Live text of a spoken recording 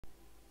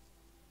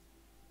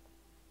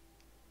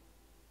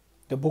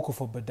The book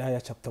of Obadiah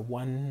chapter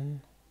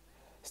 1,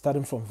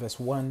 starting from verse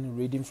 1,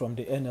 reading from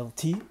the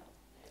NLT.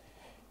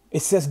 It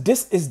says,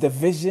 "This is the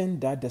vision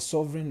that the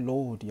sovereign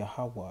Lord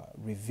Yahweh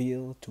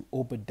revealed to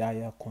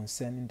Obadiah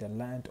concerning the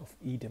land of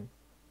Edom."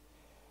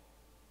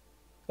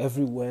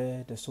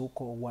 Everywhere the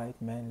so-called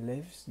white man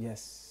lives,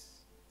 yes,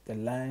 the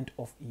land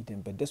of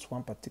Edom. But this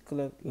one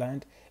particular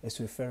land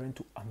is referring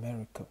to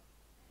America.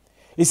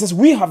 It says,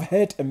 "We have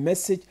heard a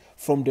message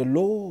from the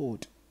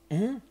Lord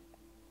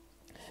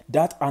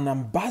that an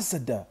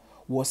ambassador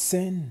was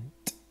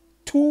sent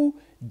to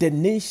the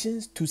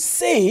nations to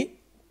say,"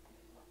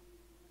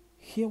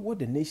 hear what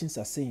the nations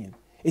are saying.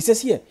 It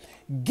says here,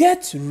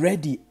 "Get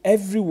ready,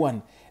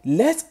 everyone.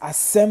 Let's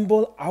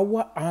assemble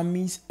our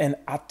armies and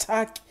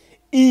attack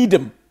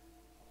Edom."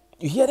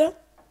 You hear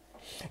that?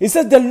 It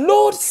says, "The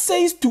Lord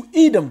says to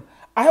Edom,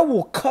 I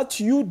will cut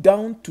you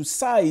down to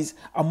size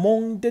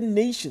among the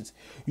nations.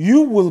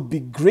 You will be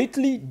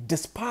greatly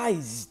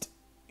despised."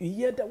 You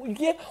hear that? You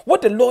hear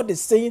what the Lord is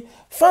saying?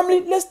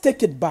 Family, let's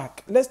take it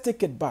back. Let's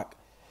take it back.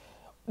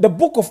 The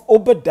book of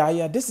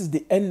Obadiah, this is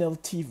the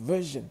NLT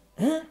version.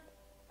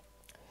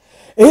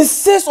 It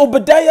says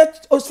Obadiah,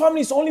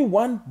 family, is only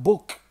one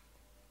book,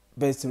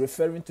 but it's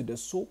referring to the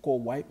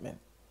so-called white men.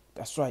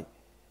 That's right.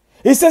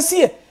 It says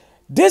here,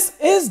 "This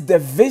is the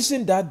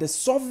vision that the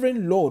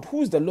sovereign Lord,"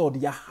 who is the Lord?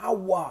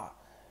 Yahweh,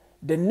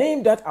 the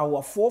name that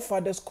our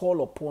forefathers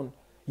call upon.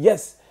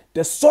 Yes,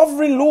 the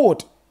sovereign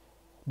Lord,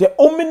 the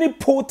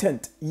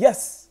omnipotent,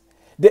 yes,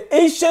 the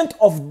ancient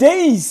of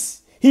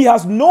days. He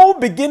has no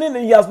beginning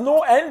and he has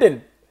no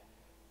ending.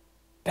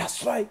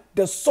 That's right,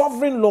 the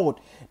sovereign Lord.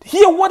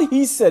 Hear what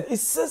he said. It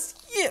says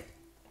here,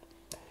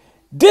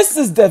 "This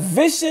is the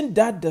vision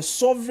that the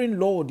sovereign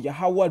Lord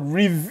Yahweh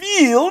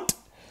revealed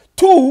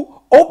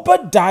to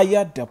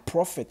Obadiah the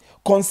prophet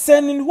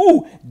concerning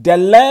who? The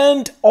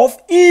land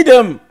of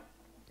Edom.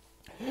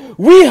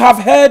 We have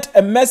heard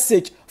a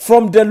message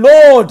from the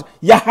Lord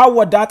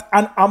Yahweh that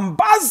an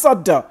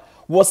ambassador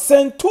was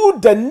sent to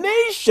the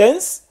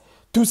nations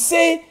to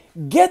say,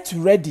 get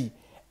ready,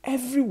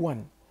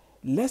 everyone.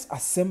 Let's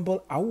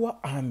assemble our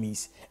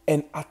armies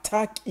and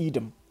attack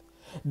Edom.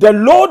 The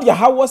Lord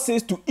Yahweh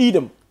says to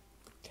Edom,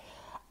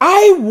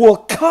 I will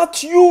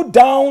cut you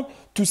down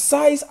to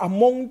size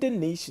among the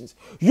nations.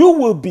 You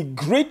will be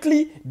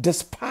greatly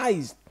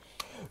despised.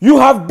 You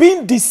have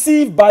been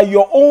deceived by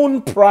your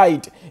own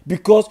pride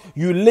because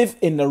you live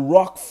in a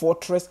rock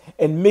fortress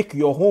and make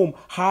your home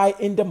high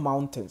in the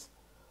mountains.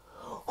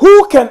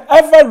 Who can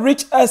ever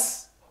reach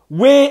us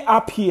way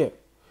up here?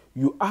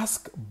 You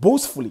ask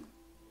boastfully.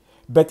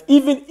 But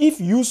even if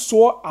you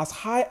soar as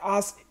high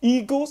as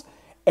eagles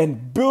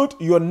and build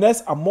your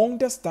nest among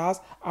the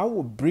stars, I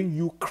will bring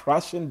you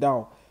crashing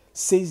down,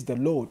 says the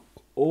Lord.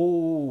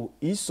 Oh,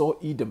 Esau,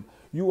 Edom,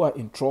 you are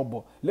in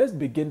trouble. Let's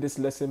begin this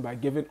lesson by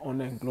giving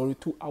honor and glory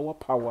to our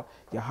power,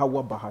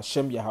 Yahweh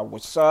Bahashem, Yahweh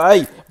Shai,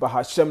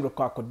 Bahashem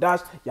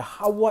Rukakodash.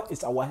 Yahweh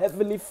is our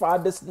heavenly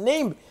Father's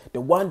name, the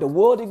one the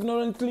world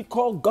ignorantly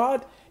called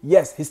God.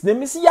 Yes, his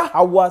name is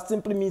Yahweh,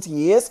 simply means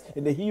he is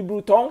in the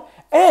Hebrew tongue,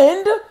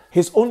 and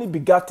his only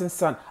begotten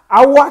son,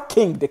 our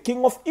King, the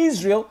King of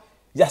Israel.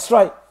 That's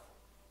right.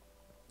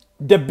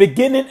 The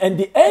beginning and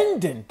the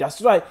ending.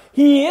 That's right.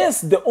 He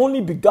is the only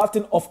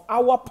begotten of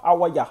our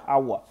power,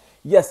 Yahweh.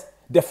 Yes,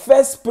 the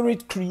first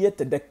spirit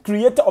created, the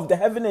creator of the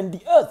heaven and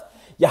the earth.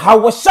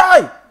 Yahweh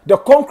Shai, the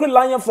conquering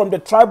lion from the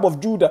tribe of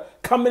Judah,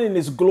 coming in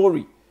his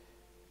glory.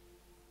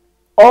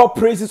 All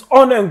praises,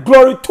 honor, and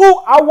glory to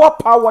our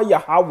power,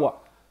 Yahweh.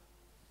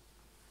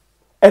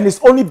 And his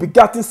only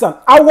begotten son,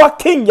 our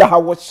King,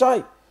 Yahweh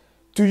Shai.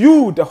 To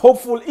you, the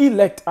hopeful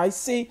elect, I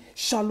say,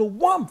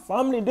 Shalom,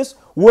 family. This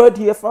word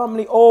here,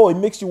 family, oh, it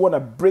makes you want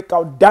to break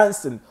out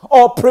dancing.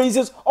 All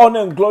praises, honor,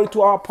 and glory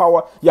to our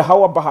power,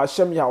 Yahweh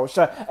Bahashem, Yahweh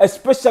Shai.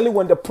 Especially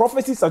when the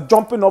prophecies are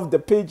jumping off the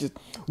pages.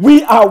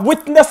 We are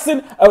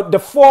witnessing the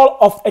fall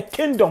of a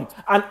kingdom,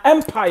 an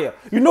empire.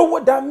 You know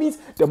what that means?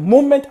 The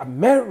moment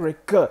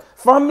America,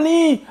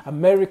 family,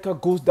 America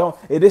goes down,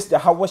 it is the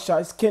Yahweh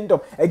Shai's kingdom.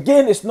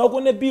 Again, it's not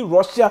going to be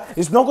Russia.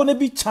 It's not going to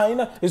be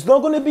China. It's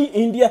not going to be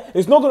India.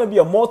 It's not going to be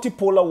a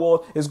multipolar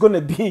world. Is going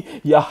to be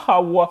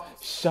Yahweh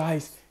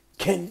Shai's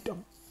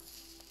kingdom.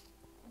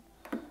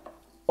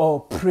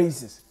 All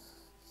praises,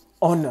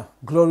 honor,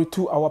 glory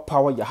to our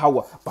power,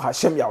 Yahweh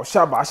Bahashem, Yahweh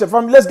Shai, Bahashem.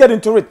 Family, let's get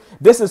into it.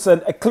 This is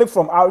a clip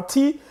from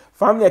RT.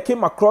 Family, I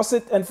came across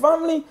it. And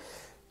family,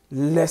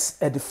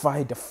 let's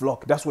edify the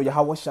flock. That's what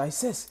Yahweh Shai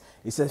says.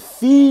 It says,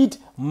 feed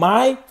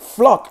my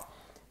flock.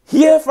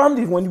 Here,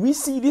 family, when we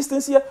see these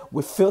things here,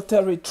 we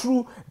filter it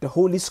through the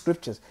Holy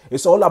Scriptures.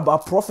 It's all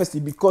about prophecy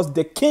because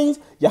the King,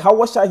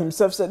 Yahweh Shai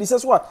himself said, he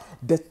says what?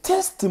 The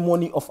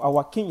testimony of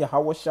our King,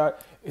 Yahweh Shai,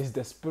 is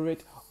the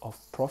spirit of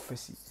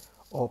prophecy.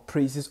 All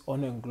praises,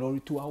 honor, and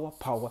glory to our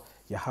power,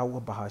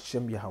 Yahweh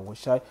Bahashem, Yahweh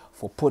Shai,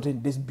 for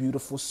putting this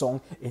beautiful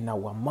song in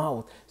our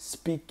mouth.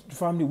 Speak,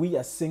 family, we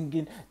are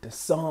singing the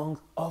song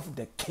of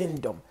the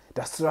kingdom.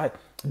 That's right.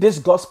 This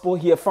gospel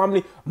here,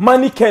 family,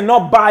 money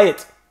cannot buy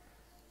it.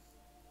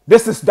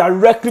 This is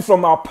directly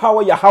from our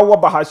power, Yahweh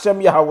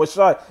Bahashem, Yahweh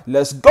Shai.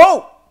 Let's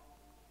go.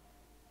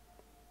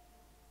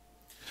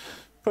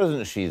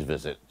 President Xi's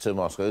visit to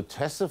Moscow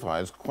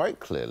testifies quite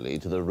clearly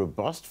to the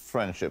robust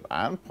friendship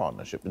and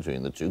partnership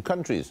between the two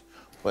countries.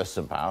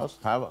 Western powers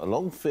have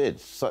long feared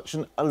such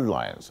an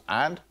alliance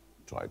and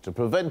tried to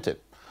prevent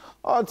it.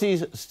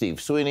 RT's Steve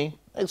Sweeney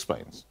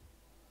explains.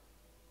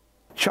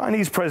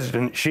 Chinese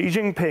President Xi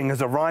Jinping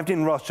has arrived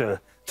in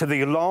Russia to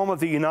the alarm of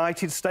the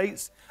United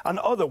States and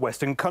other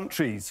Western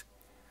countries.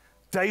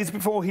 Days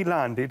before he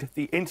landed,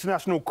 the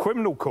International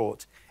Criminal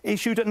Court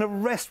issued an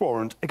arrest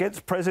warrant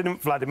against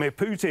President Vladimir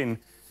Putin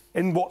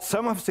in what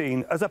some have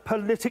seen as a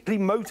politically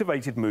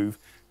motivated move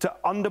to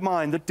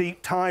undermine the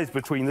deep ties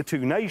between the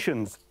two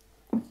nations.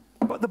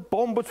 But the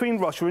bond between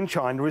Russia and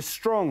China is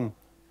strong.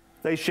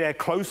 They share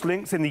close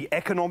links in the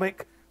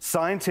economic,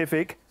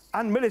 scientific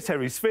and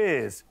military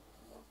spheres.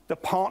 The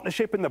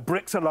partnership in the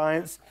BRICS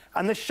alliance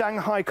and the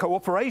Shanghai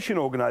Cooperation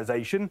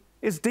Organization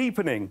is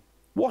deepening.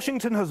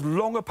 Washington has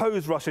long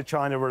opposed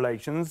Russia-China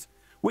relations,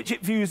 which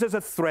it views as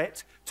a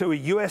threat to a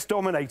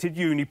US-dominated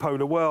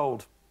unipolar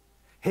world.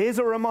 Here's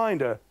a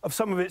reminder of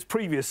some of its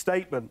previous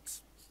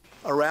statements.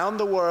 Around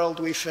the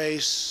world, we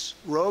face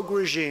rogue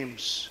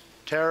regimes,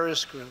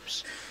 terrorist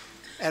groups,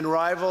 and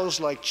rivals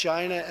like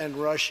China and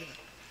Russia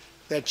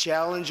that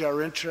challenge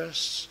our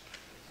interests,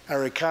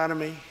 our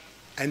economy,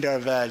 and our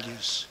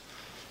values.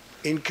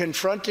 In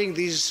confronting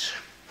these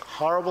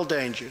horrible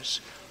dangers,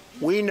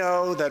 we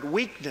know that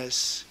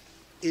weakness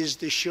is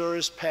the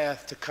surest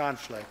path to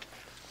conflict,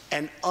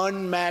 and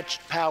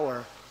unmatched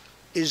power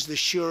is the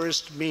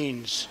surest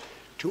means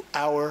to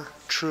our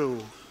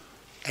true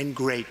and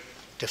great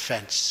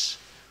defense.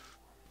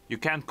 You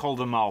can't call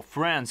them our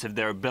friends if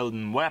they're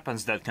building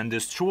weapons that can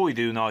destroy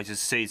the United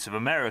States of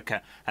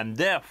America, and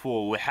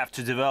therefore we have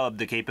to develop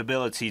the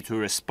capability to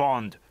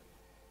respond.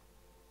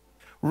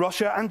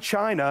 Russia and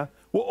China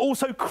were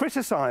also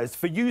criticized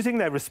for using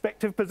their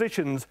respective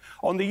positions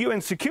on the UN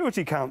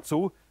Security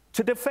Council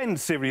to defend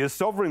Syria's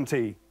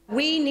sovereignty.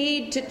 We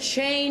need to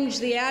change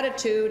the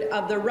attitude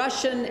of the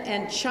Russian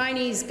and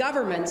Chinese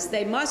governments.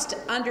 They must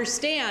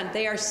understand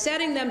they are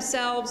setting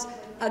themselves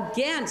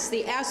against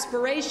the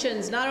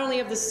aspirations not only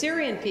of the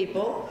Syrian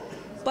people,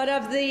 but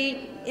of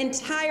the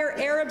entire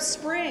Arab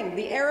Spring,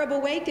 the Arab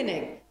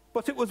awakening.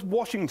 But it was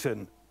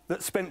Washington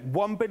that spent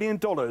 $1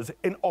 billion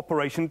in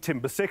Operation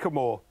Timber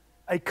Sycamore,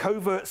 a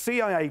covert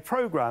CIA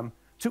program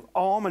to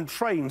arm and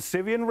train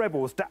Syrian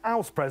rebels to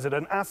oust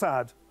President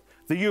Assad.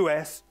 The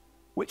US,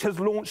 which has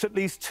launched at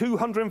least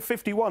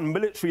 251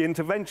 military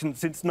interventions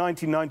since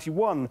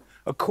 1991,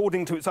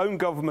 according to its own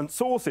government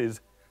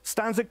sources,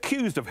 stands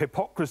accused of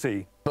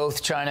hypocrisy.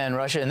 Both China and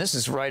Russia, and this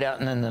is right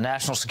out in the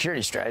national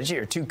security strategy,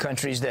 are two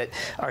countries that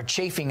are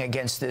chafing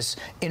against this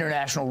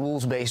international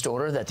rules-based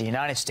order that the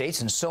United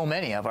States and so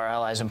many of our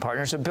allies and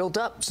partners have built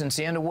up since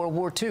the end of World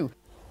War II.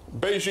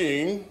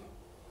 Beijing,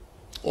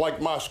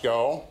 like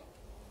Moscow,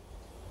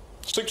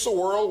 seeks a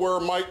world where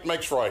might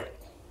makes right,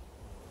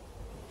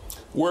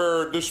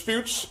 where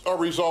disputes are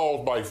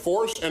resolved by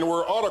force and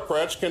where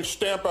autocrats can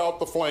stamp out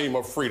the flame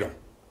of freedom.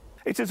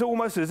 It is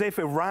almost as if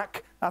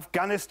Iraq,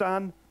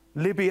 Afghanistan,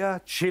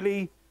 Libya,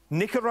 Chile,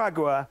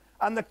 Nicaragua,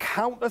 and the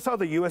countless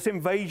other US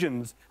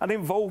invasions and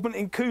involvement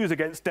in coups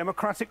against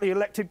democratically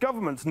elected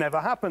governments never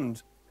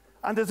happened.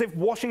 And as if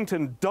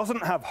Washington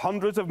doesn't have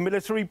hundreds of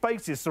military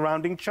bases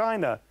surrounding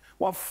China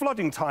while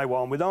flooding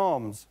Taiwan with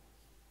arms.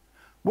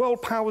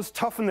 World powers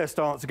toughened their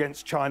stance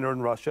against China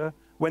and Russia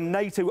when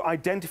NATO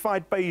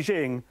identified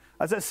Beijing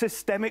as a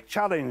systemic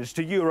challenge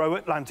to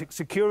Euro-Atlantic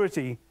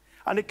security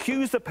and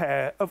accused the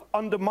pair of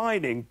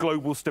undermining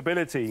global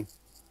stability.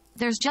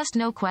 There's just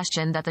no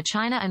question that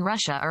China and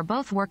Russia are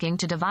both working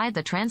to divide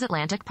the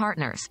transatlantic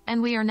partners,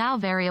 and we are now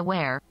very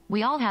aware,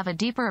 we all have a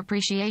deeper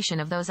appreciation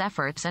of those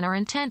efforts and are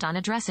intent on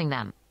addressing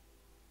them.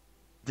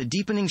 The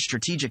deepening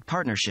strategic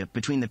partnership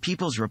between the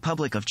People's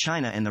Republic of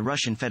China and the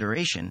Russian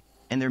Federation,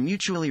 and their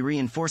mutually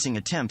reinforcing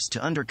attempts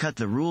to undercut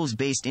the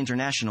rules-based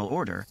international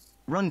order,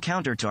 run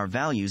counter to our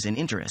values and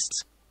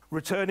interests.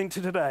 Returning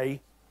to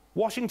today,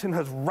 Washington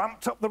has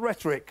ramped up the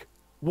rhetoric,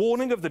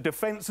 warning of the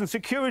defense and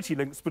security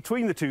links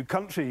between the two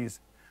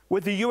countries,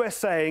 with the US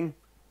saying,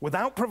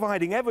 without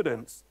providing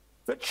evidence,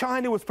 that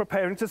China was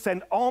preparing to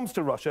send arms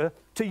to Russia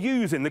to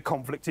use in the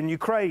conflict in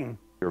Ukraine.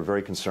 We're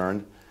very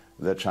concerned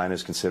that China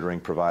is considering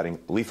providing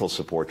lethal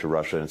support to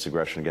Russia in its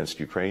aggression against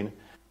Ukraine.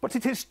 But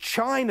it is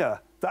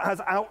China that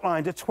has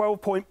outlined a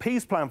 12-point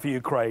peace plan for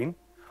Ukraine,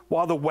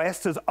 while the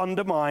West has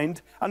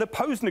undermined and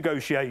opposed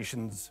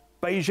negotiations.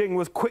 Beijing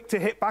was quick to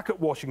hit back at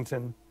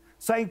Washington,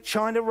 saying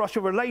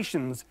China-Russia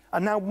relations are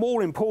now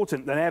more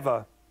important than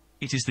ever.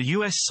 It is the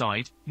US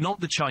side, not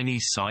the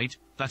Chinese side,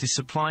 that is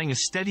supplying a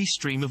steady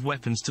stream of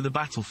weapons to the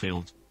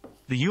battlefield.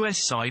 The US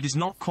side is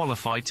not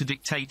qualified to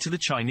dictate to the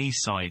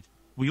Chinese side.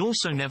 We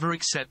also never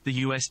accept the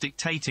US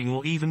dictating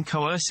or even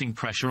coercing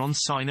pressure on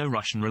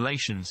Sino-Russian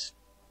relations.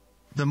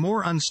 The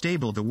more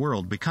unstable the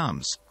world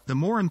becomes, the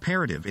more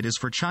imperative it is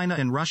for China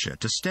and Russia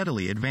to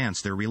steadily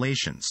advance their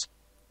relations.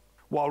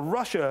 While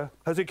Russia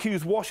has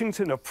accused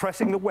Washington of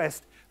pressing the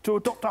West to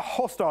adopt a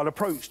hostile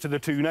approach to the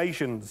two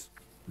nations.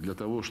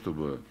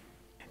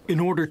 in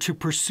order to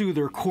pursue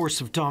their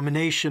course of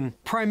domination,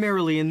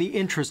 primarily in the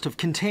interest of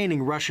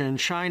containing Russia and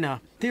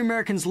China. The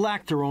Americans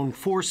lack their own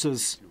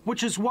forces,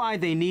 which is why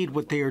they need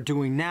what they are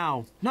doing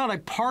now. Not a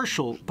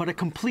partial, but a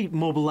complete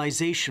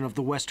mobilization of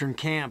the Western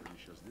camp.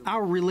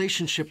 Our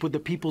relationship with the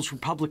People's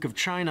Republic of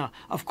China,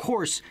 of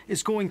course,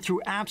 is going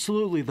through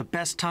absolutely the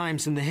best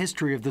times in the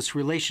history of this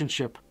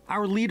relationship.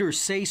 Our leaders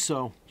say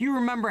so. You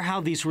remember how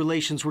these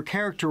relations were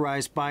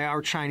characterized by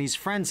our Chinese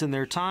friends in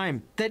their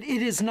time, that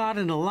it is not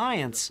an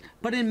alliance,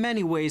 but in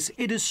many ways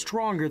it is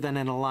stronger than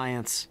an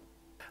alliance.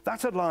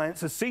 That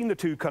alliance has seen the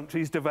two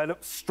countries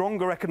develop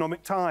stronger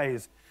economic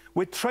ties,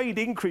 with trade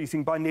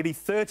increasing by nearly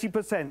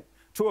 30%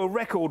 to a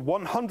record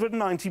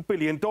 $190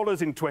 billion in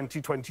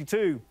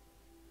 2022.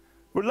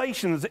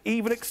 Relations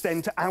even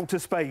extend to outer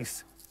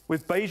space,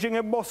 with Beijing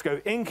and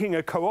Moscow inking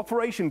a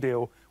cooperation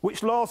deal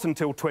which lasts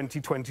until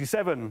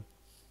 2027.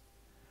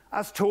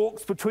 As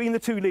talks between the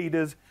two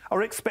leaders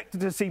are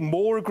expected to see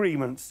more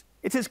agreements,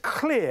 it is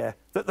clear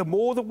that the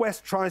more the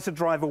West tries to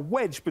drive a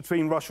wedge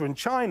between Russia and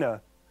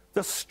China,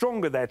 the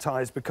stronger their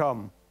ties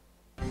become.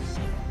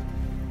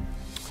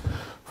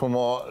 For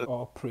more,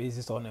 all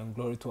praises, honor, and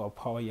glory to our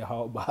power,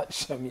 Yahweh,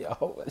 Hashem,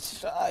 Yahweh,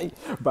 Shai,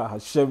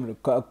 Hashem,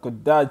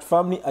 Kodash.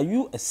 Family, are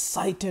you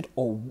excited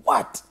or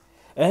what?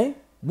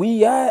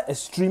 We are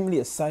extremely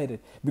excited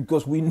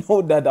because we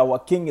know that our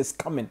King is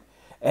coming.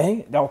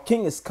 Our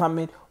King is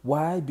coming.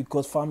 Why?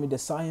 Because, family, the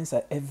signs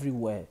are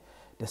everywhere.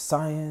 The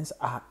signs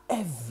are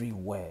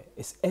everywhere.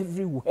 It's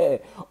everywhere.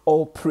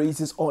 All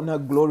praises, honor,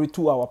 glory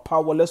to our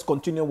power. Let's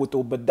continue with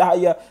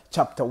Obadiah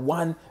chapter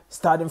 1,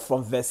 starting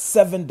from verse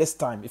 7 this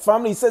time. The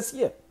family says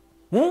here,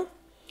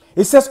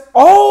 it says,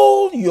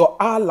 all your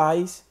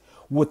allies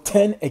will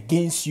turn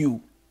against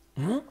you.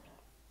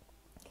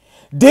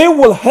 They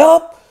will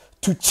help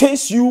to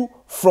chase you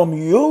from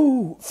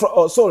you.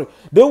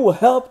 They will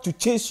help to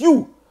chase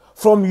you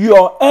from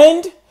your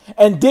end,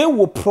 and they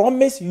will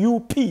promise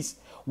you peace,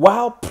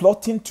 while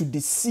plotting to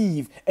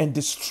deceive and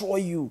destroy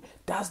you.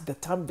 That's the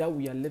time that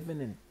we are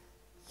living in.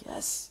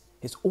 Yes,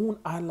 his own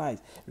allies.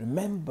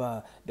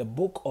 Remember the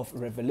book of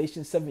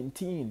Revelation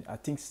 17, I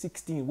think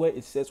 16, where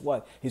it says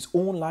what? His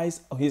own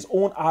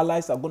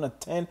allies are going to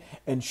turn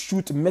and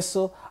shoot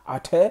missile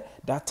at her.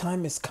 That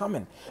time is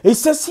coming. It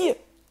says here,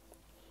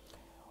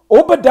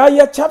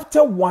 Obadiah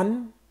chapter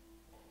 1,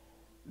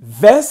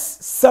 verse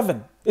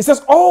 7. It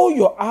says, all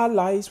your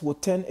allies will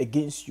turn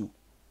against you.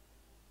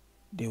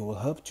 They will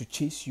help to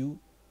chase you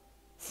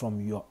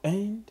from your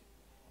end,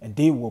 and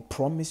they will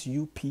promise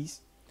you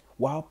peace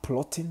while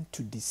plotting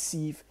to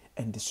deceive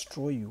and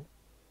destroy you.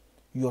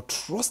 Your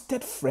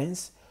trusted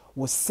friends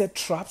will set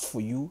traps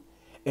for you,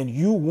 and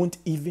you won't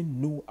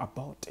even know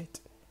about it.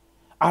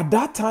 At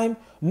that time,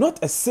 not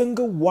a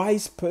single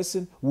wise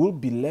person will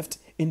be left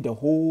in the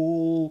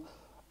whole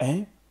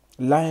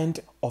land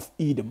of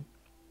Edom,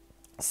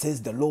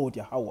 says the Lord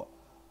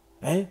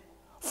Yahweh.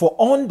 For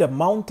on the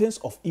mountains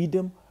of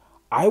Edom,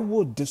 I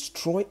will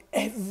destroy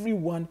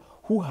everyone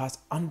who has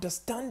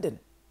understanding.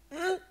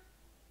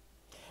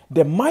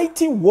 The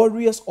mighty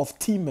warriors of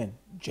Teman,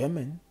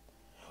 German,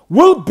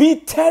 will be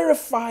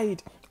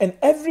terrified, and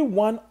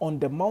everyone on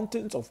the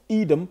mountains of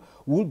Edom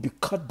will be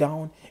cut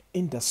down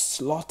in the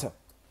slaughter.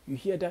 You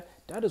hear that?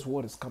 That is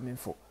what is coming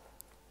for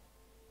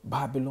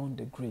Babylon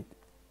the Great,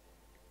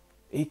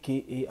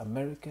 aka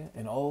America,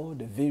 and all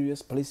the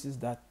various places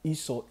that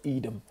Esau,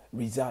 Edom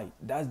reside.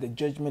 That's the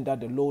judgment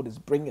that the Lord is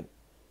bringing.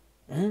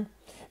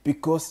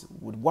 Because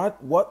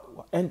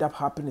what end up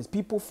happening is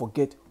people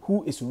forget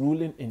who is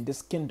ruling in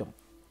this kingdom,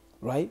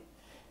 right?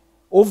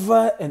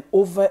 Over and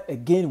over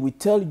again, we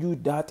tell you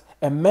that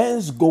a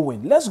man's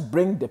going. Let's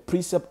bring the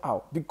precept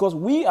out, because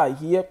we are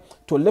here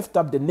to lift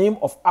up the name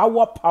of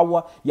our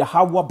power,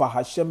 Yahweh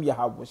Bahashem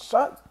Yahweh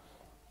Shai.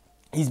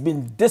 He's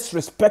been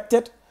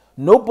disrespected.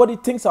 Nobody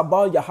thinks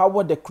about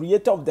Yahweh, the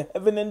creator of the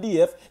heaven and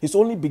the earth, his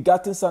only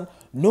begotten son.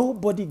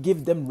 Nobody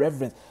gave them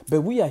reverence.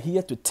 But we are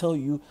here to tell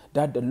you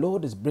that the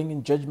Lord is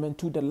bringing judgment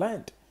to the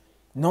land.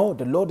 No,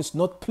 the Lord is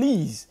not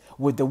pleased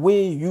with the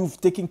way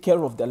you've taken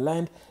care of the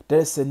land. There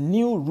is a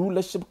new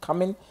rulership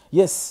coming.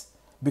 Yes,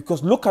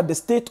 because look at the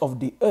state of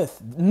the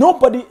earth.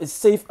 Nobody is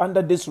safe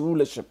under this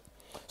rulership.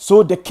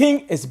 So the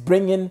king is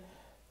bringing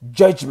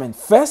judgment.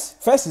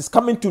 First is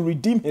coming to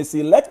redeem his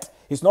elect.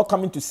 He's not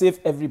coming to save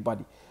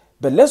everybody.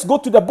 But let's go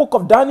to the book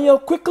of Daniel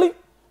quickly.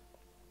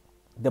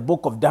 The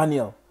book of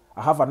Daniel.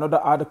 I have another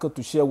article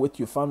to share with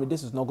you, family.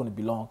 This is not going to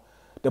be long.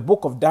 The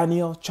book of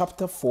Daniel,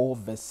 chapter 4,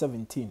 verse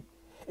 17.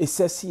 It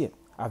says here,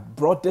 I've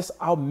brought this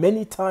out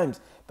many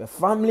times, but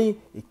family,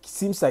 it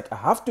seems like I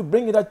have to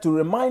bring it up to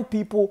remind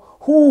people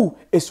who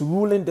is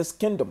ruling this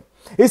kingdom.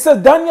 It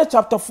says, Daniel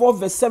chapter 4,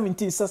 verse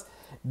 17 says,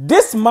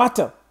 this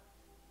matter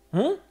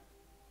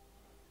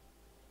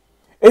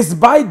is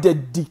by the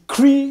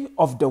decree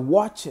of the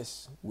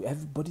watchers.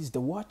 Everybody's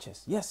the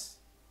watchers. Yes.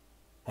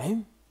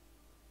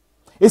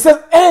 It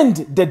says, and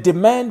the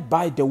demand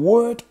by the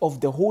word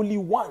of the holy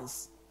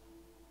ones.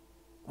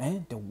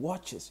 The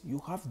watchers.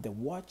 You have the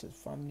watchers,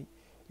 family.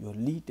 Your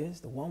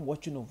leaders, the one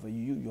watching over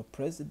you, your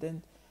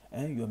president,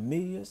 and your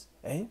mayors.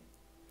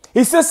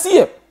 He says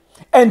here,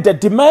 and the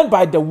demand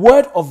by the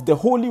word of the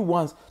holy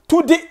ones,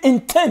 to the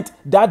intent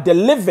that the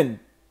living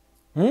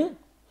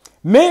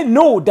may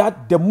know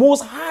that the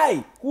Most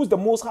High, who's the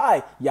Most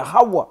High?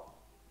 Yahweh,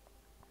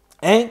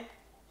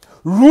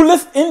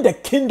 ruleth in the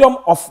kingdom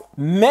of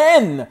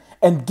men,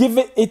 and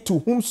giveth it to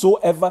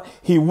whomsoever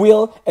he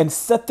will, and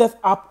setteth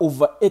up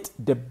over it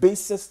the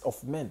basis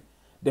of men.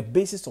 The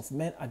basis of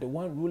men are the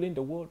one ruling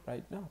the world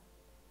right now.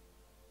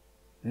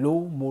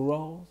 Low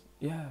morals,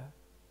 yeah.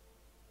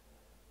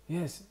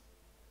 Yes,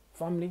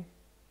 family,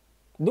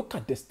 look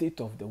at the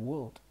state of the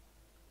world.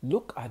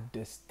 Look at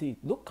the state.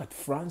 Look at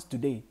France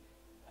today.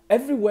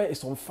 Everywhere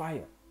is on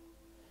fire.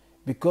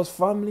 Because,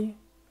 family,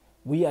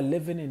 we are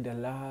living in the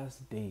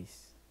last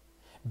days.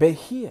 But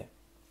here,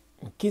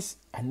 in case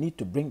I need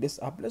to bring this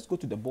up, let's go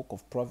to the book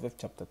of Proverbs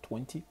chapter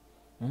 20.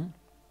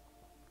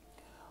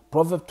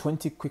 Proverbs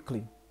 20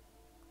 quickly.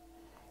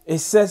 It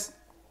says,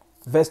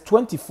 verse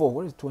 24,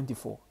 where is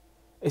 24?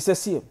 It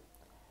says here,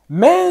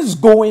 men's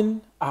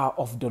going are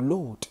of the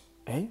Lord.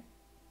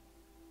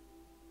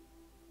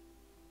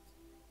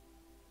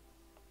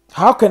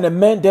 How can a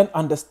man then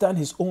understand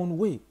his own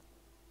way?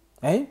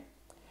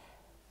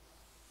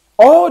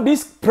 All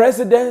these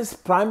presidents,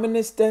 prime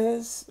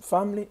ministers,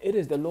 family, it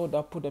is the Lord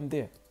that put them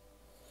there.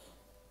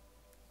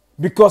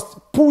 Because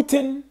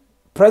Putin,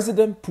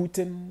 President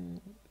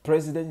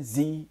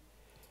Z,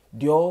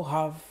 they all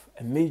have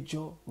a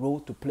major role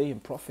to play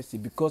in prophecy,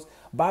 because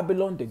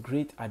Babylon the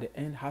Great at the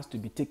end has to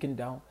be taken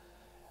down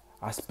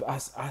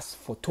as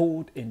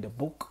foretold in the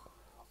book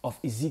of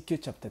Ezekiel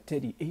chapter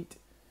 38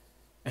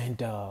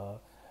 and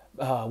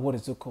what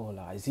is it called?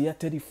 Isaiah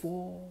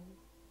 34,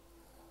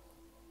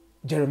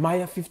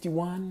 Jeremiah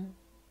 51,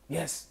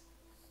 yes.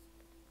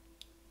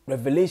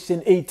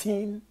 Revelation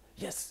 18,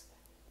 yes.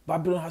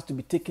 Babylon has to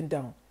be taken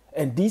down.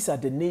 And these are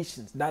the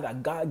nations that are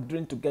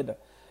gathering together.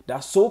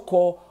 That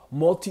so-called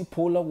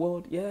multipolar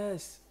world,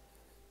 yes.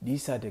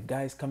 These are the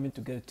guys coming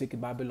together to take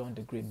Babylon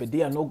the Great. But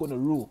they are not going to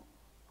rule.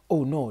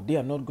 Oh no, they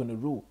are not going to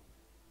rule.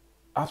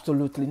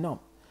 Absolutely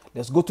not.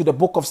 Let's go to the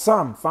book of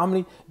Psalm,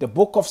 family. The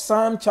book of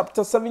Psalm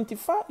chapter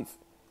 75.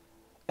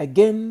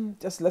 Again,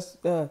 just let's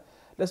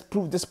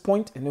prove this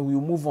point and then we'll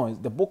move on.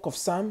 The book of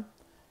Psalm,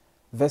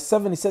 verse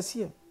 7, it says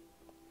here,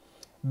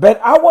 but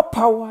our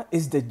power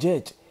is the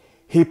judge.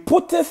 He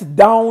putteth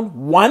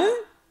down one.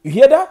 You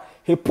hear that?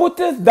 He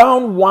putteth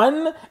down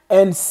one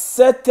and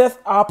setteth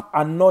up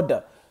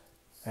another.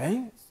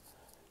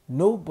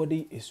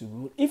 Nobody is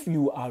ruling. If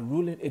you are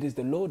ruling, it is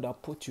the Lord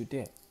that put you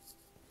there.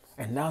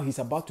 And now he's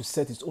about to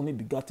set his only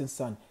begotten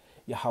son,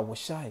 Yahweh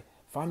Shai.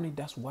 Family,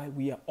 that's why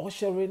we are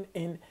ushering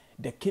in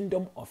the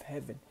kingdom of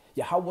heaven.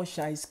 Yahweh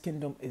Shai's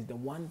kingdom is the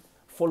one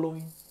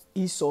following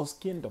Esau's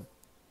kingdom.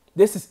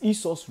 This is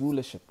Esau's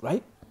rulership,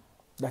 right?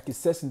 Like it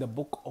says in the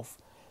book of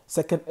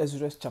 2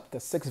 Ezra chapter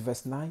 6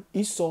 verse 9.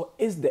 Esau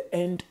is the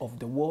end of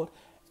the world,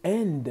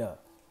 and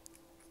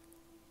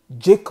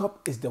Jacob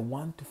is the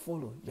one to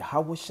follow.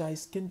 Yahweh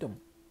Shai's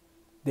kingdom.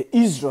 The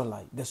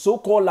Israelite, the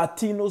so-called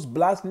Latinos,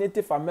 blacks,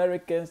 Native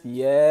Americans,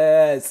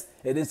 yes,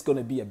 it is going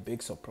to be a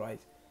big surprise,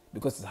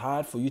 because it's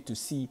hard for you to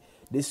see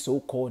this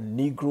so-called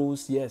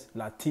Negroes, yes,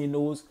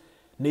 Latinos,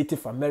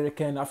 Native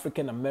American,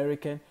 African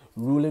American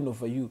ruling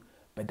over you.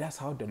 But that's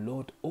how the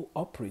Lord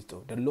operates,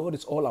 though. The Lord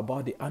is all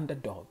about the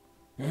underdog.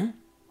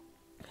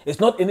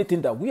 It's not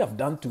anything that we have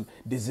done to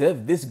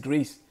deserve this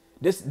grace,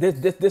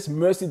 this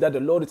mercy that the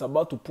Lord is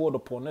about to pour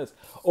upon us.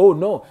 Oh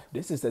no,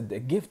 this is the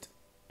gift.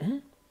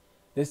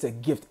 This is a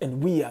gift,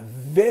 and we are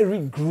very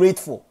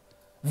grateful,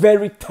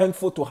 very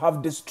thankful to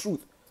have this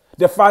truth.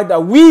 The fact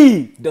that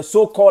we, the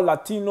so-called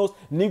Latinos,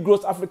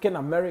 Negroes, African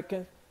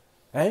Americans,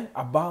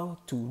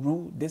 about to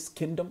rule this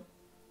kingdom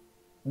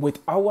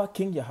with our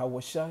King Yahweh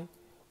Shai,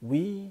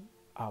 we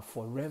are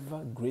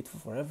forever grateful,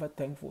 forever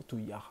thankful to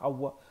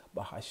Yahweh,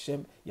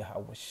 Bahashem,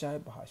 Yahweh Shai,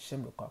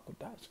 Bahashem,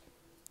 Lukakudash.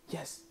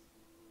 Yes.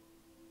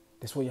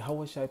 That's what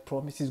Yahweh Shai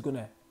promised. He's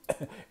going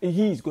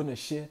to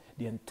share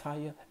the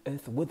entire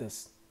earth with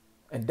us.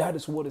 And that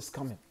is what is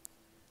coming.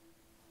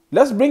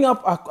 Let's bring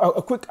up a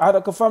quick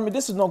article, family.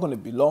 This is not going to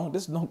be long.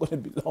 This is not going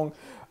to be long.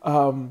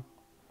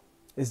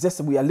 It's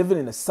just we are living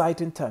in a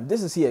exciting time.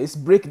 This is here. This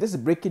is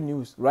breaking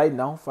news right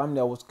now, family.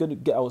 I was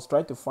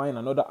trying to find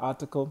another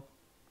article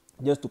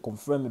just to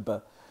confirm it,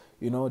 but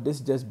this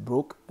just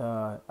broke.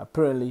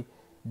 Apparently,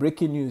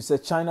 breaking news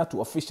says China to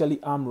officially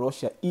arm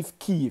Russia if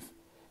Kyiv,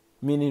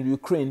 meaning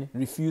Ukraine,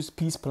 refuse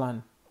peace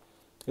plan.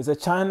 It says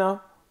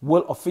China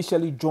will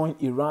officially join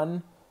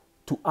Iran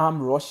to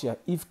arm Russia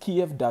if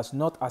Kyiv does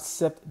not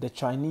accept the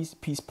Chinese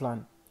peace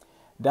plan.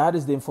 That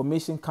is the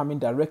information coming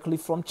directly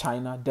from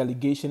China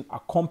delegation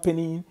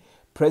accompanying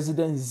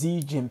President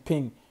Xi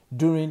Jinping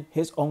during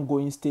his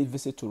ongoing state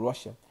visit to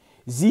Russia.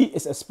 Xi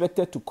is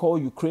expected to call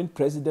Ukraine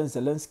President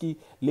Zelensky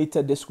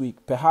later this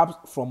week,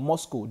 perhaps from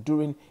Moscow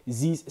during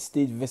Xi's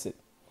state visit.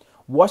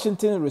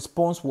 Washington's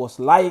response was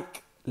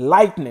like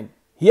lightning.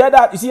 Hear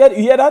that? You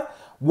hear that?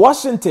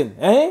 Washington,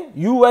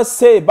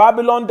 USA,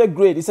 Babylon the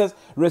Great. It says,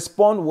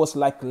 response was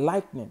like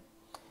lightning.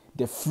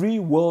 the free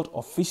world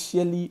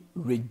officially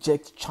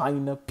rejects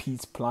China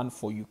peace plan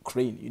for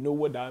Ukraine. You know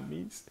what that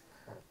means?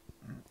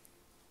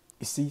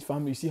 You see,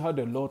 family, you see how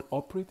the Lord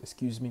operates?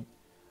 Excuse me.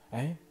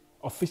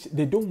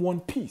 They don't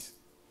want peace.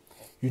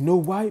 You know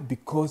why?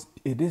 Because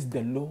it is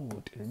the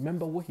Lord.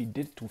 Remember what he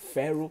did to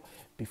Pharaoh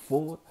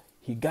before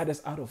he got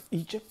us out of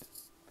Egypt?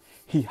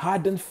 He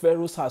hardened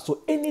Pharaoh's heart.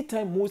 So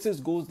anytime Moses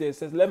goes there and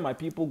says, let my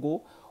people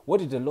go, what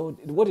did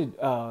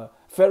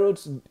Pharaoh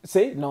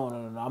say? No,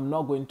 I'm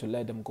not going to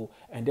let them go.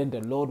 And then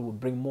the Lord will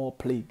bring more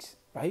plagues,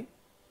 right?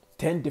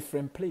 10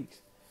 different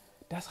plagues.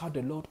 That's how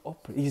the Lord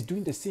operates. He's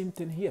doing the same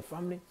thing here,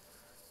 family.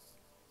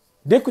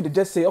 They could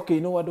just say, okay,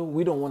 you know what,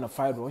 we don't want to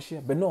fight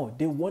Russia. But no,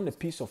 they want a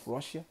piece of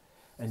Russia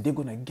and they're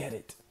going to get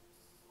it.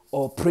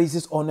 All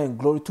praises, honor, and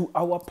glory to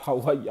our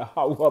power,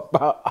 Yahweh.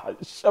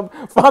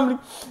 Family,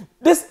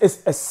 this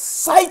is a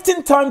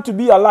exciting time to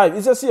be alive.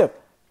 It says here,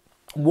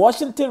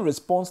 Washington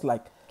responds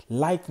like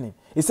lightning.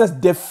 It says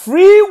the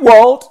free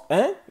world,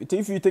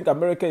 if you think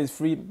America is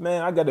free,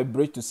 man, I got a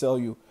bridge to sell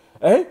you.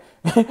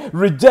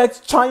 Rejects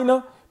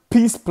China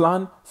peace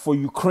plan for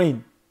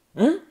Ukraine.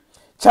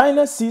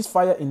 China's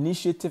ceasefire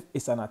initiative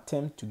is an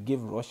attempt to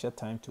give Russia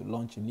time to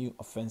launch a new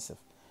offensive.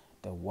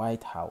 The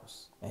White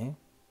House.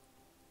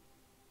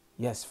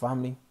 Yes,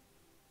 family.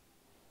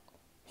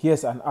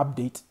 Here's an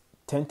update.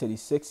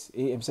 10:36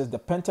 a.m. says the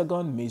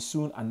Pentagon may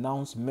soon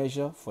announce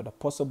measure for the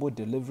possible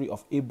delivery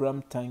of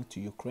Abrams tank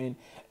to Ukraine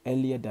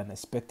earlier than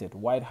expected.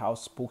 White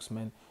House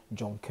spokesman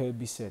John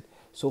Kirby said.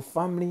 So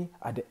family,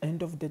 at the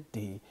end of the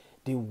day,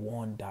 they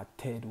won that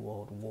third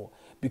world war.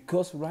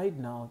 Because right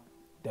now,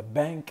 the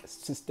bank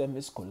system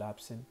is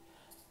collapsing.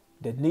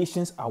 The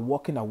nations are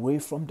walking away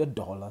from the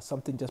dollar.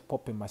 Something just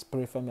popped in my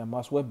spirit from me. I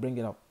must well bring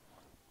it up.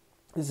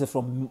 This is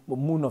from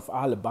Moon of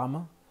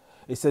Alabama.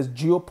 It says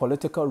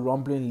geopolitical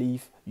rumbling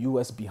leave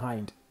U.S.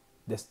 behind.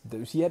 You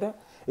hear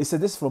that? It says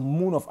this is from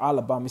Moon of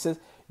Alabama. It says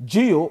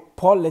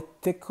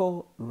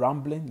geopolitical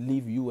rumbling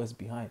leave U.S.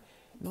 behind.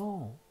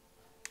 No,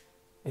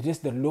 it is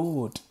the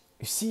Lord.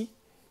 You see,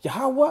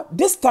 Yahweh.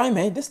 This time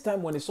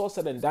when it's all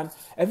said and done,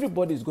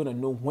 everybody is going to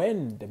know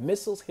when the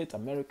missiles hit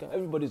America.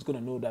 Everybody is going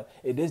to know that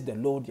it is the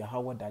Lord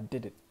Yahweh that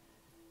did it.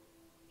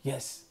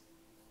 Yes,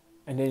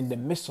 and then in the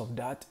midst of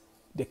that,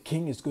 the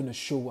king is going to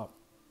show up.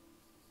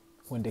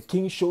 When the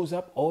king shows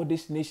up, all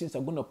these nations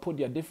are going to put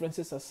their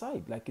differences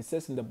aside, like it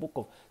says in the book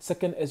of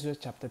 2 Ezra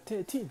chapter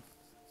 13.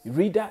 You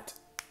read that.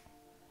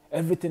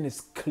 Everything is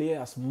clear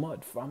as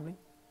mud, family.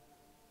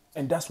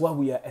 And that's why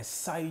we are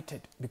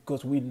excited,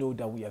 because we know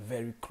that we are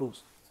very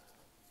close.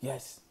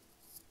 Yes.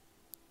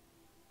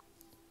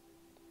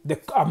 The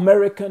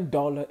American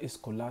dollar is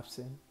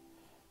collapsing.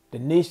 The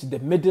nation, the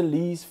Middle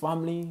East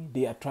family,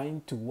 they are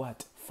trying to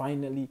what?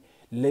 Finally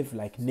live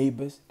like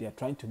neighbors. They are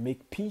trying to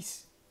make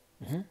peace.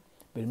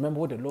 But remember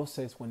what the Lord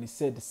says when he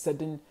said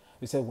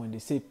when they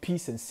say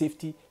peace and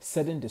safety,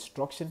 sudden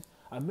destruction.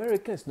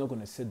 America is not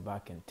going to sit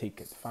back and take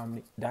it,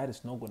 family. That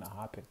is not going to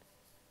happen.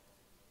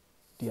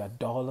 Their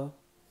dollar,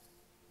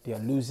 they are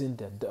losing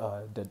the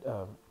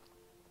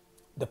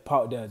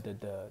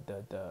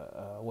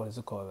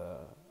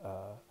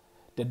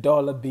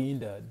dollar being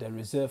the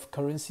reserve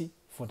currency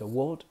for the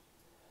world.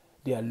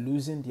 They are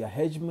losing their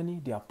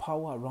hegemony, their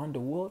power around the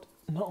world.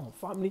 No,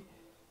 family,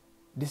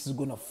 this is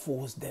going to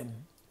force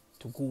them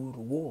to go to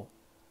war.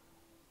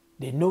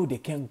 They know they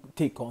can't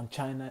take on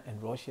China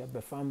and Russia,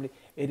 but family,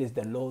 it is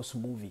the Lord's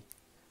movie.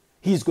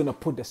 He's going to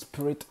put the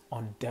spirit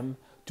on them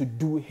to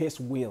do his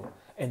will.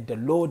 And the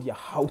Lord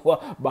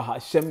Yahweh,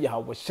 Bahashem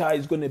Yahweh Shai,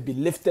 is going to be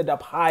lifted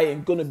up high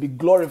and going to be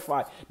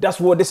glorified. That's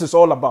what this is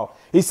all about.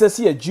 He says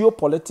here,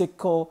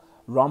 geopolitical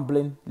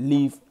rumbling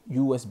leave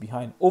U.S.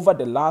 behind. Over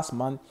the last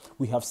month,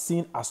 we have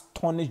seen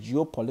astonishing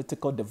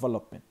geopolitical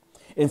development.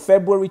 In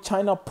February,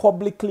 China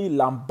publicly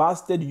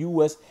lambasted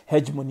U.S.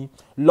 hegemony,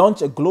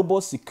 launched a global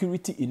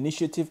security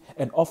initiative,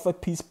 and offered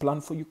peace plan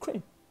for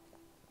Ukraine.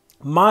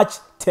 March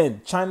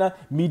 10, China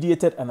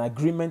mediated an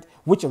agreement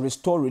which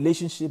restored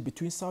relationship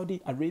between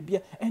Saudi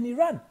Arabia and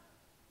Iran.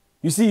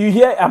 You see, you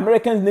hear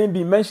Americans' name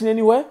being mentioned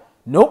anywhere?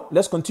 No,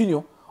 let's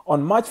continue.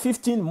 On March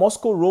 15,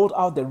 Moscow rolled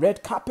out the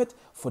red carpet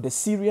for the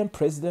Syrian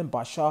President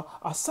Bashar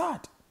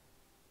Assad.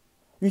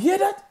 You hear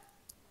that?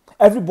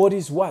 Everybody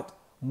is what?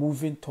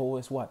 Moving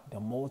towards what? The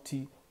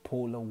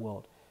multipolar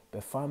world.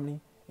 But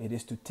family, it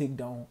is to take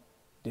down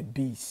the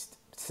beast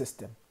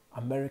system,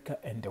 America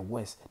and the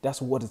West.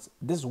 This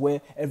is where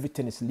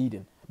everything is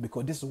leading,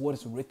 because this is what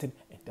is written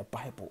in the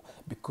Bible.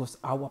 Because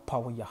our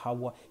power,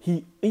 Yahweh,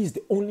 he is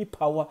the only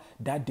power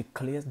that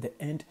declares the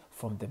end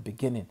from the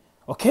beginning.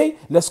 Okay,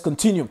 let's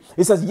continue.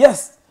 It says,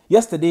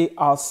 yesterday,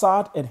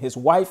 Assad and his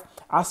wife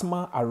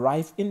Asma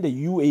arrived in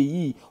the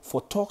UAE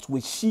for talks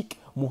with Sheikh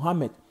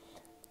Mohammed.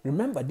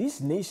 Remember,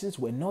 these nations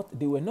were not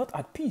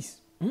at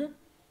peace.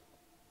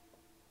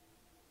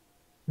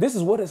 This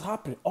is what is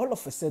happening. All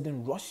of a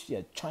sudden,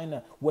 Russia,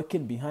 China,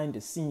 working behind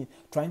the scene,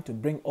 trying to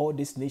bring all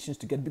these nations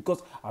together.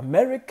 Because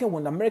America,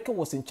 when America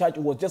was in charge,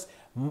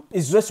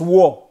 it's just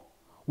war.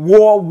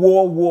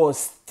 War,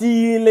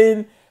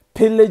 stealing,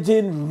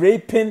 pillaging,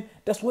 raping.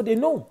 That's what they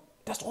know.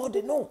 That's all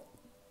they know.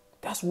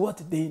 That's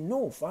what they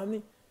know,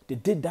 family. They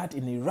did that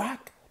in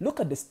Iraq. Look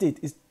at the state.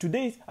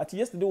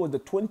 Yesterday was the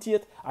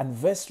 20th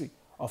anniversary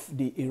of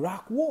the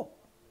Iraq war.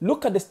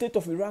 Look at the state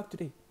of Iraq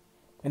today.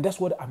 And that's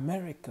what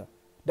America,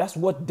 that's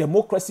what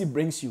democracy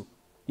brings you.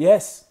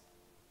 Yes.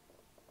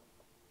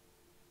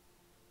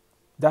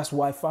 That's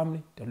why,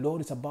 family, the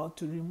Lord is about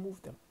to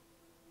remove them.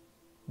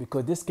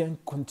 Because this can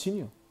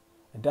continue.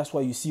 And that's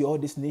why you see all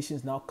these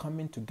nations now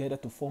coming together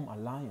to form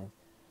alliance.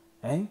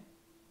 Eh?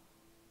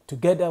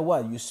 Together,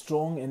 what? You're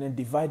strong, and then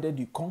divided,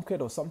 you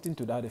conquered, or something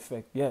to that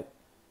effect. Yeah.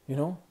 You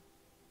know?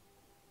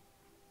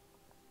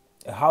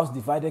 A house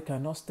divided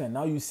cannot stand.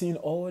 Now you're seeing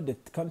all the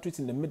countries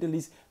in the Middle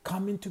East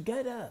coming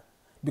together.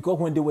 Because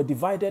when they were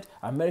divided,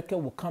 America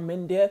will come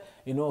in there,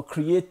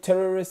 create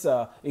terrorists,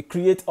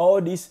 create all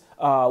these,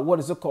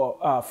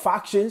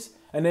 factions.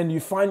 And then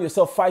you find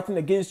yourself fighting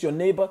against your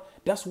neighbor.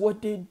 That's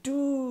what they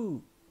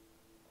do.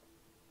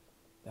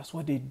 That's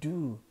what they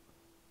do.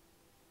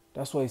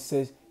 That's why it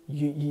says,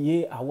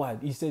 ye are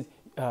what? He says,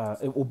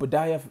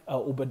 Obadiah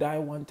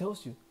 1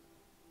 tells you.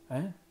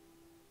 Eh?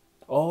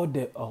 All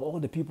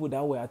the people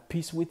that were at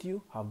peace with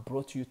you have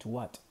brought you to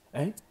what?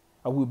 Eh?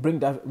 I will bring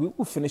that. We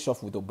will finish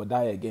off with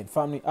Obadiah again.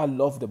 Family, I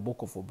love the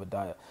book of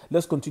Obadiah.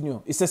 Let's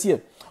continue. It says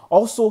here,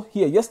 also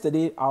here,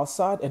 yesterday,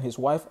 Al-Assad and his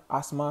wife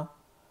Asma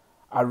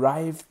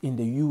arrived in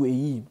the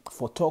UAE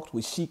for talks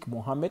with Sheikh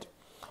Mohammed.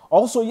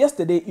 Also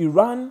yesterday,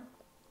 Iran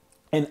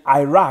and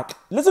Iraq.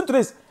 Listen to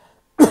this.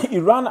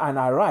 Iran and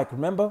Iraq,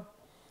 remember?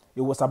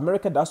 It was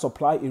America that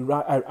supplied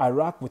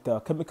Iraq with a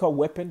chemical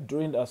weapon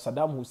during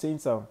Saddam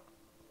Hussein's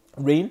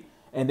reign.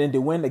 And then they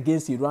went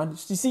against Iran.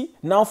 You see,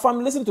 now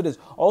family, listen to this.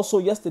 Also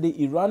yesterday,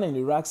 Iran and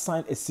Iraq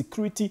signed a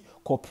security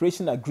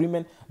cooperation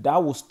agreement that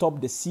will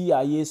stop the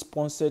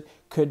CIA-sponsored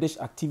Kurdish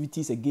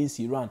activities against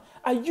Iran.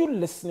 Are you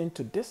listening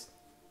to this?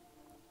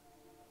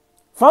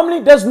 Family,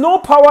 there's no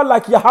power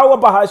like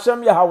Yahweh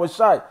Bahashem Yahweh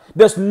Shai.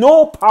 There's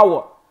no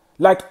power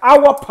like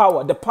our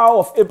power, the power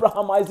of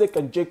Abraham, Isaac,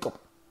 and Jacob.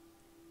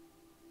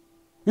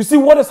 You see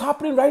what is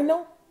happening right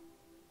now?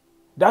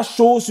 That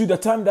shows you the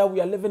time that we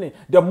are living in.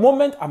 The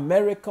moment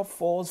America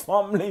falls,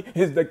 family,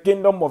 is the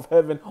kingdom of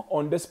heaven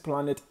on this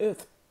planet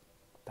Earth.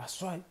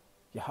 That's right.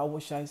 Yahweh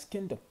Shai's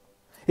kingdom.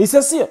 He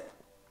says here,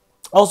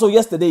 also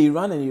yesterday,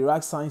 Iran and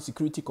Iraq signed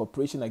security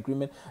cooperation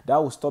agreement that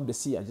will stop the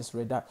sea. I just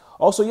read that.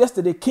 Also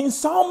yesterday, King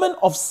Salman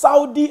of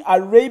Saudi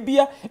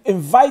Arabia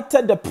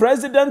invited the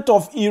president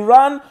of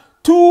Iran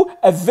to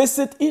a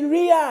visit in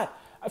Riyadh.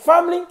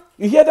 Family,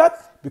 you hear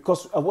that?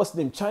 Because what's the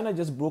name? China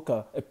just broke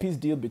a peace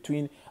deal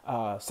between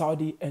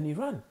Saudi and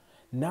Iran.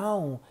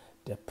 Now,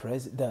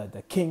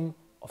 the king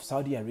of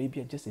Saudi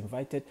Arabia just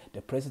invited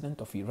the president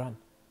of Iran.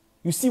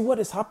 You see what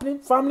is happening,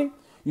 family?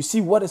 You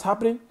see what is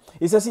happening?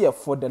 It says here,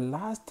 for the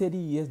last 30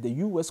 years, the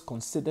U.S.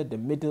 considered the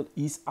Middle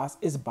East as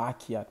its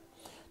backyard.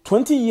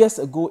 20 years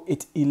ago,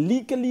 it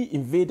illegally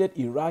invaded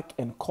Iraq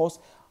and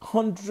caused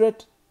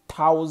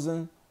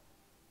 100,000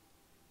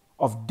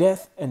 of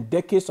death and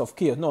decades of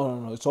chaos.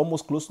 No. It's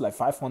almost close to like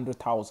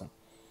 500,000.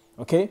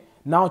 Okay?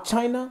 Now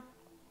China,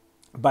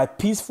 by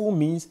peaceful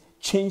means,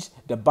 changed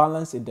the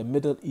balance in the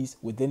Middle East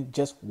within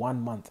just 1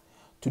 month.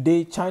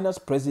 Today, China's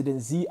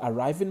President Xi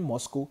arrived in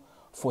Moscow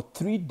for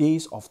 3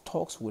 days of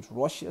talks with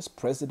Russia's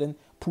President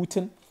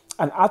Putin.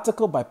 An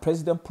article by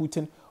President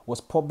Putin was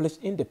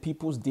published in the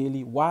People's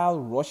Daily, while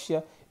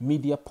Russia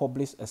media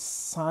published a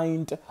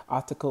signed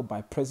article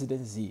by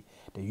President Xi.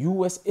 The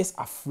U.S. is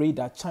afraid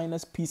that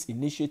China's peace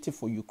initiative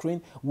for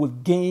Ukraine will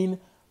gain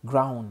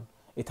ground.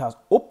 It has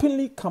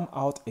openly come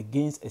out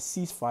against a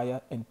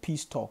ceasefire and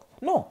peace talk.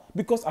 No,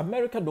 because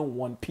America don't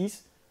want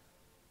peace.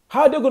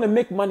 How are they going to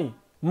make money?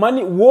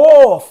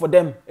 War for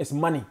them is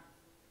money.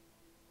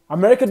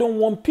 America don't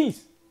want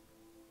peace.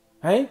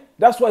 Eh?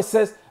 That's why it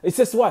says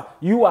what?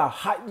 You are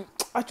high.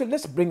 Actually,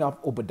 let's bring up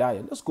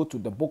Obadiah. Let's go to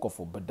the book of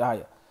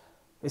Obadiah.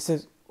 It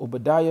says,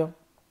 Obadiah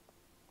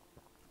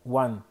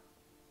 1.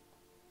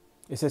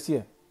 It says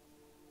here.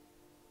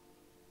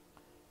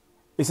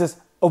 It says,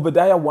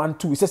 Obadiah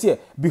 1:2. It says here,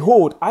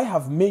 behold, I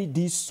have made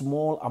thee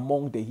small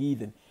among the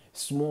heathen.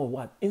 Small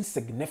what?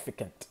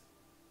 Insignificant.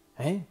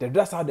 Eh?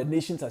 That's how the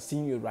nations are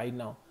seeing you right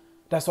now.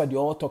 That's why they're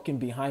all talking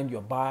behind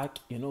your back.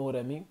 You know what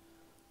I mean?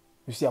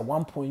 You see, at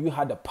one point you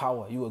had the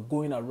power. You were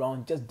going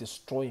around just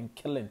destroying,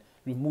 killing,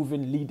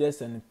 removing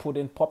leaders and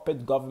putting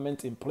puppet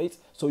governments in place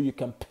so you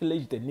can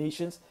pillage the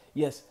nations.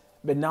 Yes.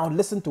 But now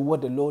listen to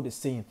what the Lord is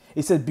saying.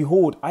 It says,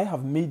 behold, I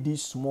have made thee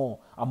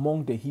small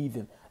among the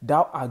heathen.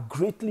 Thou art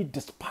greatly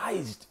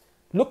despised.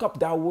 Look up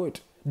that word.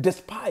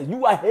 Despised.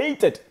 You are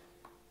hated.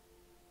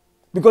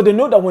 Because they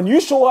know that when you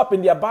show up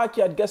in their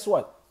backyard, guess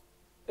what?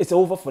 It's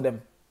over for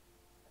them.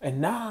 And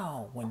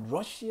now, when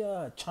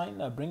Russia,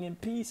 China bring in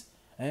peace,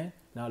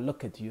 now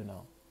look at you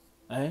now.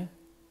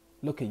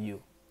 Look at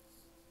you.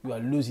 You are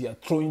losing, you are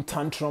throwing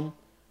tantrum.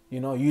 You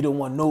know, you don't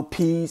want no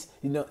peace.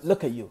 You know,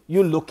 look at you.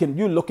 You're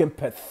looking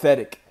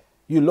pathetic.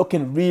 You're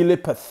looking really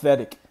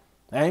pathetic.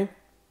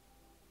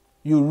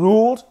 You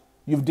ruled.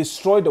 You've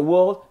destroyed the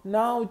world.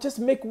 Now just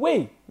make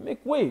way.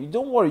 Make way.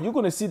 Don't worry. You're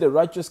going to see the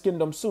righteous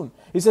kingdom soon.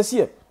 It says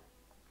here,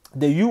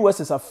 The US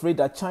is afraid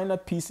that China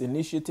peace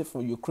initiative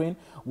for Ukraine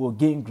will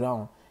gain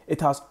ground.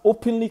 It has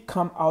openly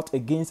come out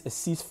against a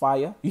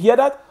ceasefire. You hear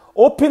that?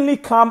 Openly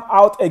come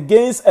out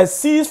against a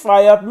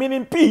ceasefire,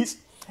 meaning peace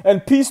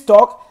and peace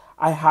talk.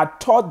 I had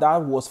thought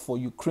that was for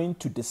Ukraine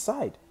to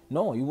decide.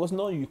 No, it was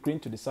not Ukraine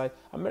to decide.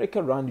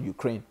 America ran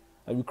Ukraine.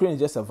 And Ukraine is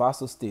just a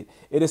vassal state.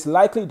 It is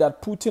likely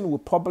that Putin will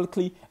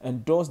publicly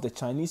endorse the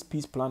Chinese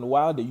peace plan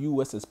while the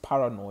US is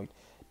paranoid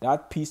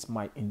that peace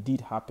might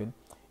indeed happen.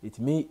 It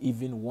may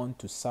even want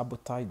to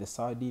sabotage the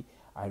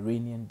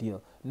Saudi-Iranian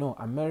deal. No,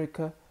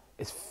 America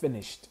is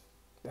finished.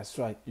 That's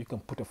right. You can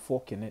put a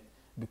fork in it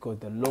because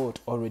the Lord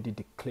already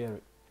declared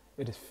it.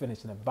 It is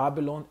finished. And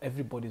Babylon,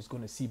 everybody is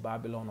going to see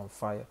Babylon on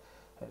fire.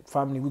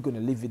 Family, we're going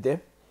to leave it there.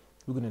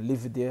 We're going to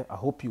leave it there. I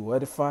hope you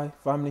edify,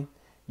 family.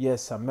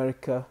 Yes,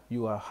 America,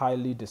 you are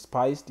highly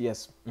despised.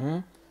 Yes.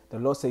 The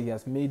Lord said he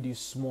has made you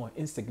small,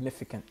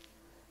 insignificant.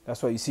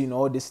 That's why you see in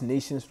all these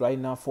nations right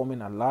now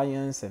forming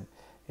alliance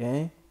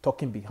and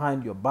talking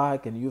behind your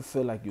back, and you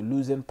feel like you're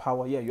losing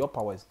power. Yeah, your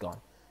power is gone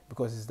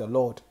because it's the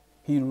Lord.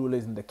 He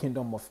rules in the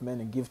kingdom of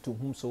men and gives to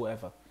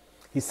whomsoever.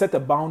 He set a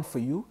bound for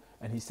you,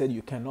 and he said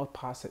you cannot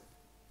pass it.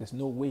 There's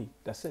no way.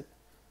 That's it.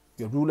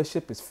 Your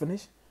rulership is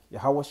finished.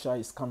 Yahweh Shai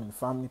is coming.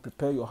 Family,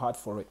 prepare your heart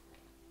for it.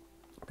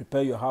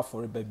 Prepare your heart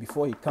for it. But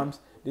before he comes,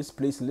 this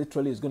place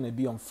literally is going to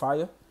be on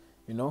fire.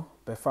 You know,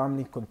 but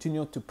family,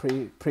 continue to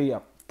pray.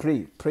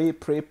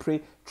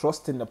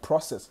 Trust in the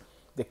process.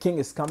 The king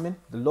is coming.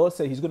 The Lord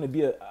said he's going to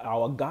be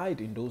our guide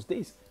in those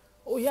days.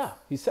 Oh yeah,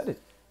 he said it.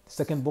 The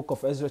second book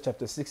of Ezra,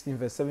 chapter 16,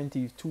 verse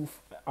 72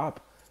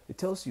 up. It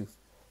tells you.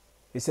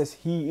 It says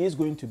he is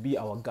going to be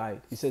our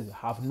guide. He says,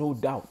 have no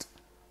doubt.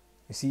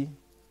 You see,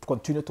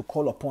 continue to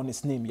call upon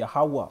his name,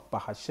 Yahweh,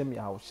 Bahashem,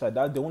 Yahweh Shai.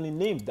 That's the only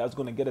name that's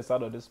going to get us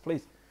out of this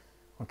place.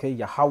 Okay,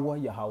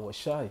 Yahweh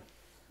Shai.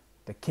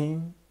 The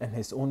king and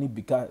his only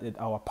begotten,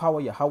 our power,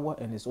 Yahweh,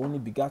 and his only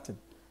begotten,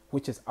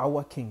 which is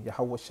our king,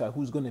 Yahweh Shai,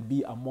 who's going to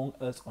be among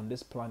us on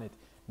this planet,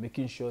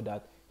 making sure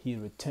that he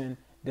returned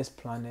this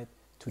planet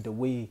to the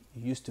way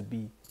it used to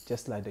be,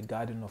 just like the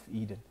Garden of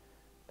Eden.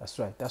 That's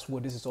right. That's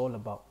what this is all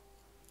about.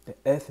 The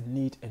earth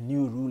needs a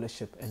new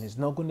rulership, and it's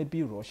not going to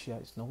be Russia,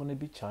 it's not going to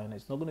be China,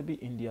 it's not going to be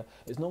India,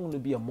 it's not going to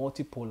be a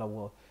multipolar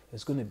world.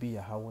 It's going to be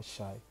Yahweh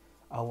Shai,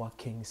 our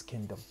king's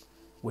kingdom.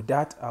 With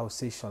that, I'll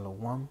say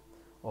Shalom,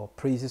 or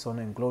praises,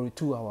 honor, and glory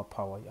to our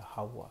power,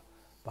 Yahweh.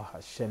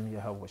 Bahashem,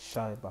 Yahweh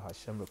Shai,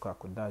 Bahashem,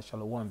 Rekakodai.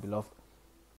 Shalom, beloved.